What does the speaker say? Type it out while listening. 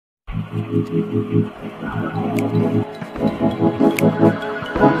Hi,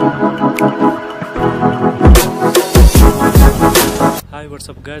 what's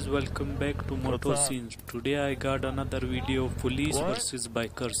up guys, welcome back to Motor Scenes. Today I got another video of police versus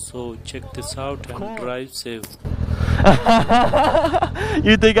bikers, so check this out and drive safe.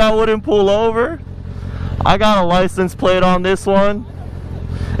 You think I wouldn't pull over? I got a license plate on this one.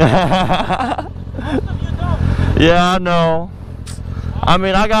 Yeah, I know. I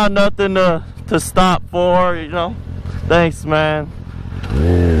mean, I got nothing to stop for, you know. Thanks, man.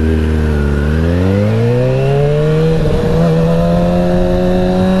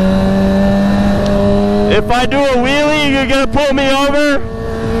 If I do a wheelie, you're gonna pull me over?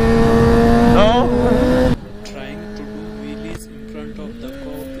 No? Trying to do wheelies in front of the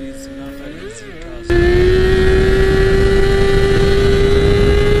cop is not an easy task.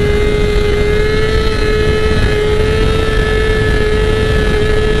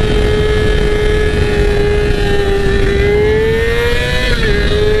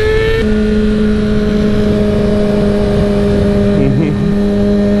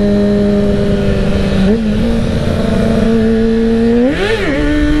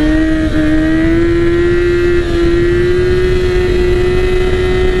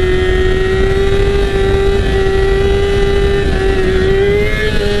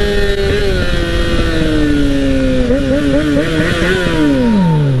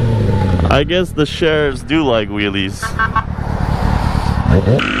 I guess the sheriffs do like wheelies.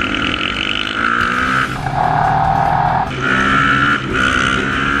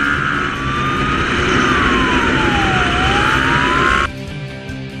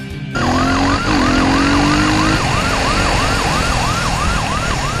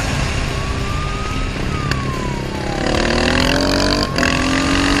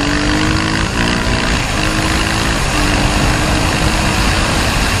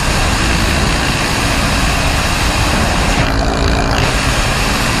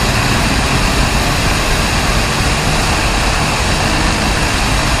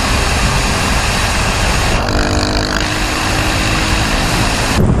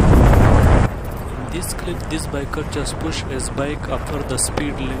 This biker just pushed his bike upper the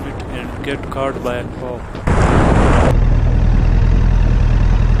speed limit and get caught by a cop.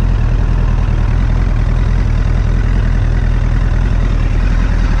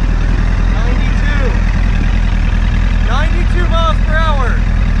 92 miles per hour.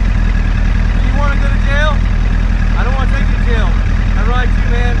 You want to go to jail? I don't want to take you to jail. I ride you,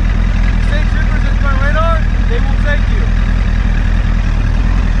 man. State troopers at my radar, they will take you.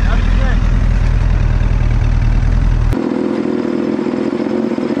 Have a good day.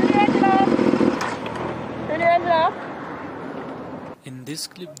 In this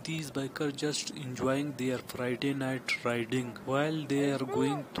clip, these bikers just enjoying their Friday night riding while they are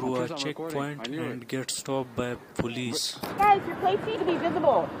going through a checkpoint and get stopped by police. Guys, your plates need to be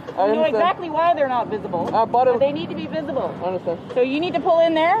visible. You know exactly why they're not visible, but they need to be visible. I understand. So you need to pull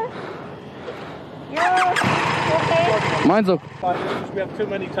in there. You're okay? Mine's okay. We have too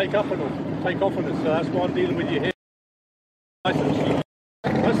many take off on us, so that's why I'm dealing with you here. License.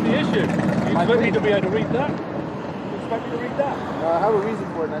 That's the issue. You expect me to be able to read that? To read that? I have a reason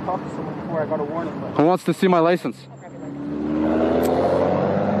for it, and I talked to someone before. I got a warning. But Who wants to see my license?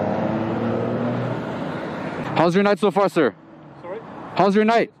 How's your night so far, sir? Sorry? How's your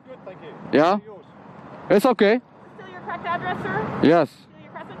night? It's good, thank you. Yeah? It's okay. Still your correct address, sir? Yes. Still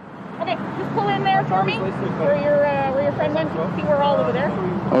your present? Okay, just pull in there for me. Where your friend went. See, we're all over there.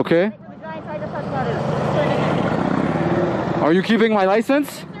 Okay. Right where the giant tiger parking lot is. Are you keeping my license?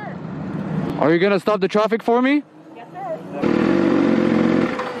 Yes, sir. Are you gonna stop the traffic for me? Yes, sir.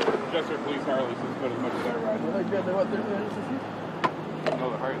 Just our police Harleys is good as much as I ride. No,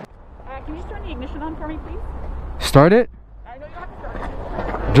 the Harley. Can you just turn the ignition on for me, please? Start it? I know you don't have to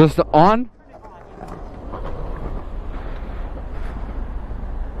start it. Just on?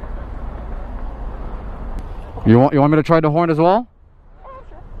 You want me to try the horn as well? Oh,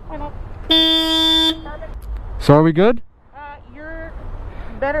 sure. Why not? Perfect. So are we good? You're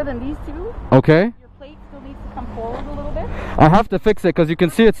better than these two. Okay. Your plate still needs to come forward a little bit. I have to fix it because you can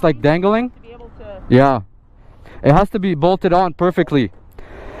see it's like dangling. To be able to... Yeah. It has to be bolted on perfectly.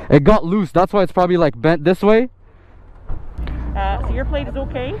 It got loose. That's why it's probably like bent this way. So your plate is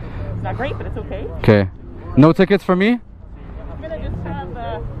okay. It's not great, but it's okay. Okay. No tickets for me? I'm gonna just have,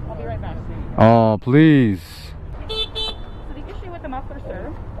 I'll be right back. Oh, please. So the issue with the muffler,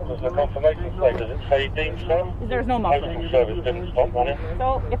 sir, Does the confirmation say, does it say deemed so? is there's no muffler. Service didn't stop running.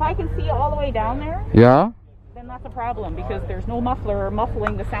 So if I can see all the way down there, Yeah? then that's a problem because there's no muffler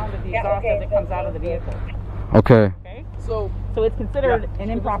muffling the sound of the exhaust as it comes out of the vehicle. Okay. Okay? so So it's considered an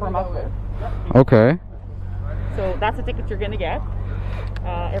improper muffler. Okay. So that's the ticket you're going to get.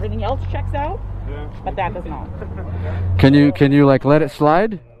 Everything else checks out, but that does not. Can you like let it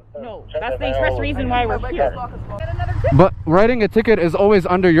slide? No, that's the express reason why we're here. But writing a ticket is always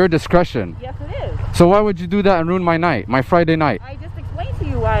under your discretion. Yes, it is. So why would you do that and ruin my night, my Friday night? I just explained to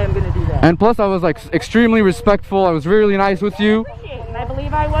you why I'm going to do that. And plus I was like extremely respectful. I was really nice with you. I appreciate it, and I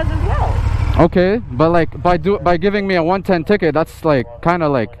believe I was as well. Okay, but like by giving me a 110 ticket, that's like kind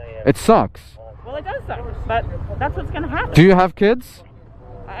of like, it sucks. Well, it does suck, but that's what's going to happen. Do you have kids?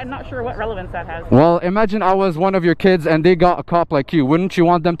 I'm not sure what relevance that has. Well, imagine I was one of your kids and they got a cop like you. Wouldn't you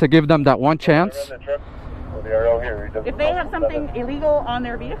want them to give them that one chance? If they have something illegal on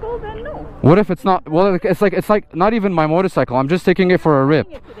their vehicle, then no. What if it's not? Well, it's like not even my motorcycle. I'm just taking it for a rip.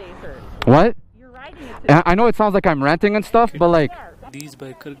 You're riding it today, sir. What? You're riding it today. I know it sounds like I'm ranting and stuff, but like, these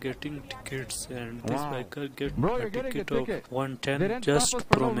bikers getting tickets, and this biker get Bro, a you're getting ticket a of ticket. 110 just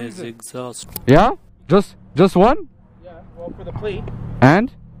from his exhaust. yeah, just one. Yeah, well, for the plate.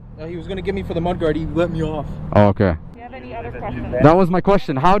 And? He was gonna give me for the mudguard. He let me off. Oh, okay. Do you have any other questions? That was my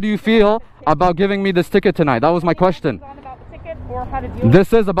question. How do you feel about giving me this ticket tonight? That was my question. Is it about the ticket or how to deal with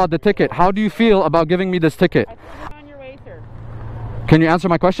This is about the ticket. How do you feel about giving me this ticket? it? You're on your way, sir. Can you answer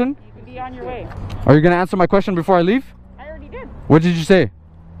my question? You can be on your way. Are you gonna answer my question before I leave? I already did. What did you say?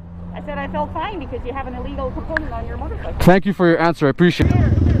 I said I felt fine because you have an illegal component on your motorcycle. Thank you for your answer. I appreciate it.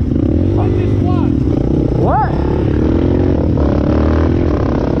 What?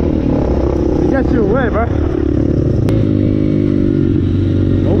 Get you away, bro.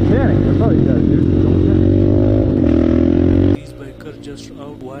 Don't panic. That's all you gotta do. Don't panic. These bikers just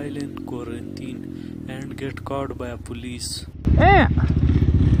out while in quarantine and get caught by a police. Ant!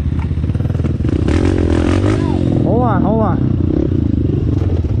 Hold on, hold on.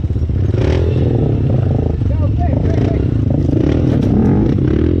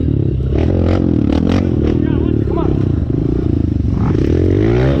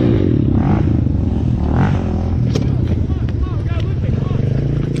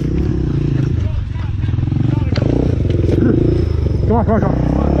 Come on, come on, come on.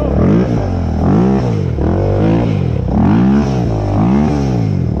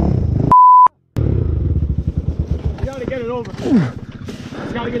 You gotta get it over.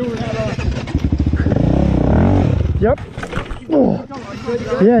 You gotta get over that. Yep. Oh.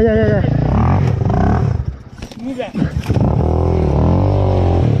 Yeah. Move that.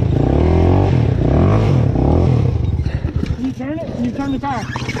 Can you turn it? Can you turn the tire?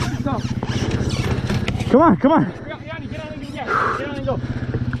 Go. Come on, come on. Get on and go.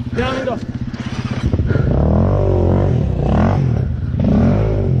 Get on and go.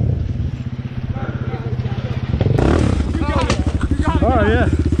 Oh yeah.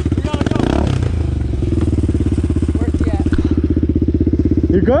 Where's he at?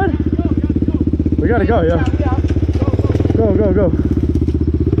 You good? We gotta go, yeah. Go. Go.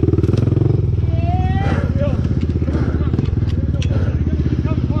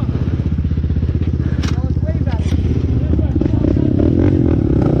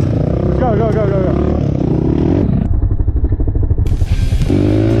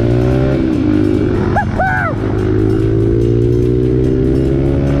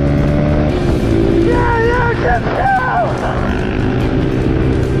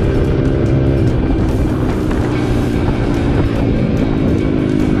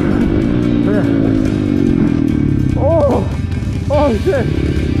 Oh shit!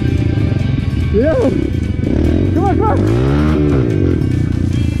 Yeah! Come on!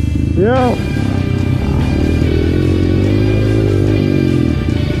 Yeah!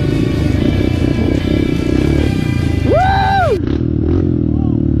 Woo!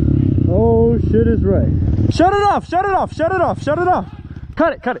 Oh shit is right. Shut it off!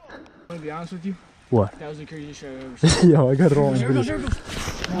 Cut it! I'm gonna be honest with you. What? That was the craziest shit I've ever seen. Yo, I got it all in video. There it goes.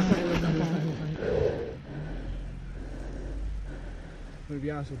 I'm gonna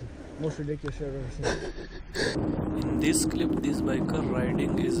be honest with you. Most ridiculous shit I've ever seen. In this clip, this biker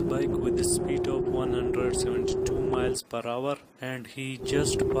riding his bike with a speed of 172 miles per hour and he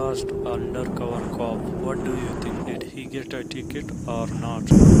just passed undercover cop. What do you think? Did he get a ticket or not?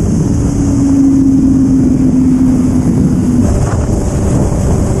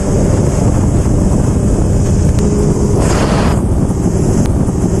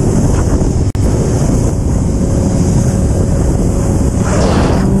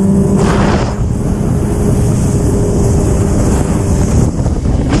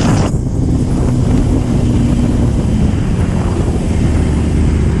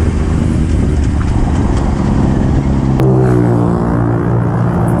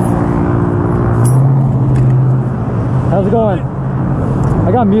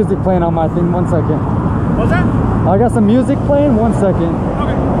 music playing on my thing. 1 second. What's that? I got some music playing. 1 second.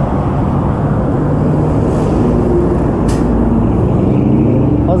 Okay.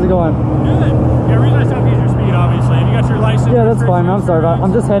 How's it going? Good. Yeah, reason I stopped using your speed, obviously. If you got your license. Yeah, that's fine. I'm sorry about it.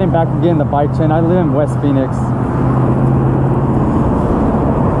 I'm just heading back from getting the bike chain. I live in West Phoenix.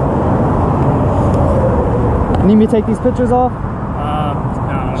 Need me to take these pictures off?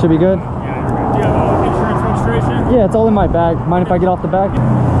 No. Should be good? Yeah, you're good. Do you have insurance registration? Yeah, it's all in my bag. Mind if I get off the bag?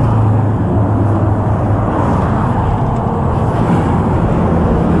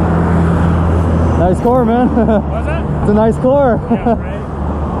 Nice car, man. What's that? It's a nice car. Yeah, right.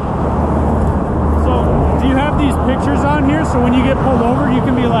 So, do you have these pictures on here so when you get pulled over, you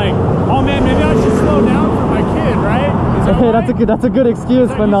can be like, oh man, maybe I should slow down for my kid, right? Is that Hey, right? that's a good excuse,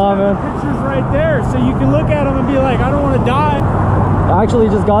 but nah, man. Pictures right there, so you can look at them and be like, I don't want to die. I actually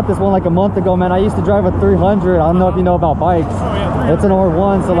just got this one like a month ago, man. I used to drive a 300. I don't know if you know about bikes. Oh yeah, It's an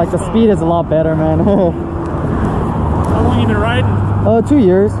R1, so like the speed is a lot better, man. How long you been riding? 2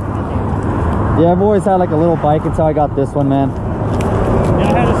 years. Yeah, I've always had like a little bike until I got this one, man.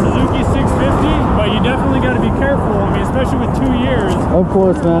 Yeah, I had a Suzuki 650, but you definitely got to be careful. I mean, especially with 2 years. Of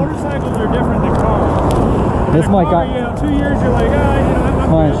course, man. Motorcycles are different than cars. This In my a car, guy. you know, 2 years, you're like,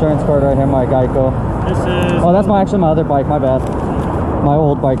 I'm My good. insurance card right here, my Geico. This is. Oh, that's actually my other bike. My bad. My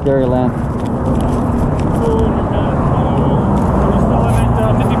old bike, Dairyland. Cool. Are you still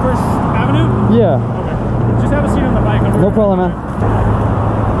at 51st Avenue? Yeah. Okay. Just have a seat on the bike. No problem, man.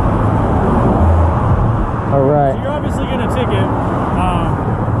 All right. So you're obviously getting a ticket.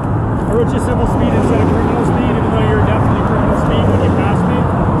 I wrote you civil speed instead of criminal speed, even though you're definitely criminal speed when you pass me.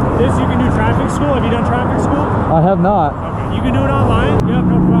 This, you can do traffic school. Have you done traffic school? I have not. Okay. You can do it online. Yep,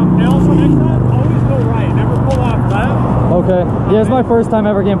 no problem. And also next time, always go right. Never pull off left. Okay. Yeah, it's my first time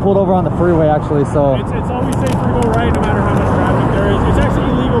ever getting pulled over on the freeway, actually, so. It's always safer to go right no matter how much traffic there is. It's actually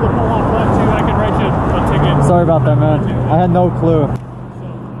illegal to pull off left too. I can write you a ticket. Sorry about that, man. I had no clue.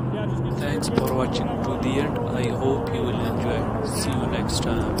 Thanks for watching to the end. I hope you will enjoy. See you next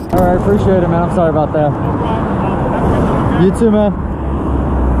time. All right, appreciate it, man. I'm sorry about that. No problem. Have a good one, okay? You too, man.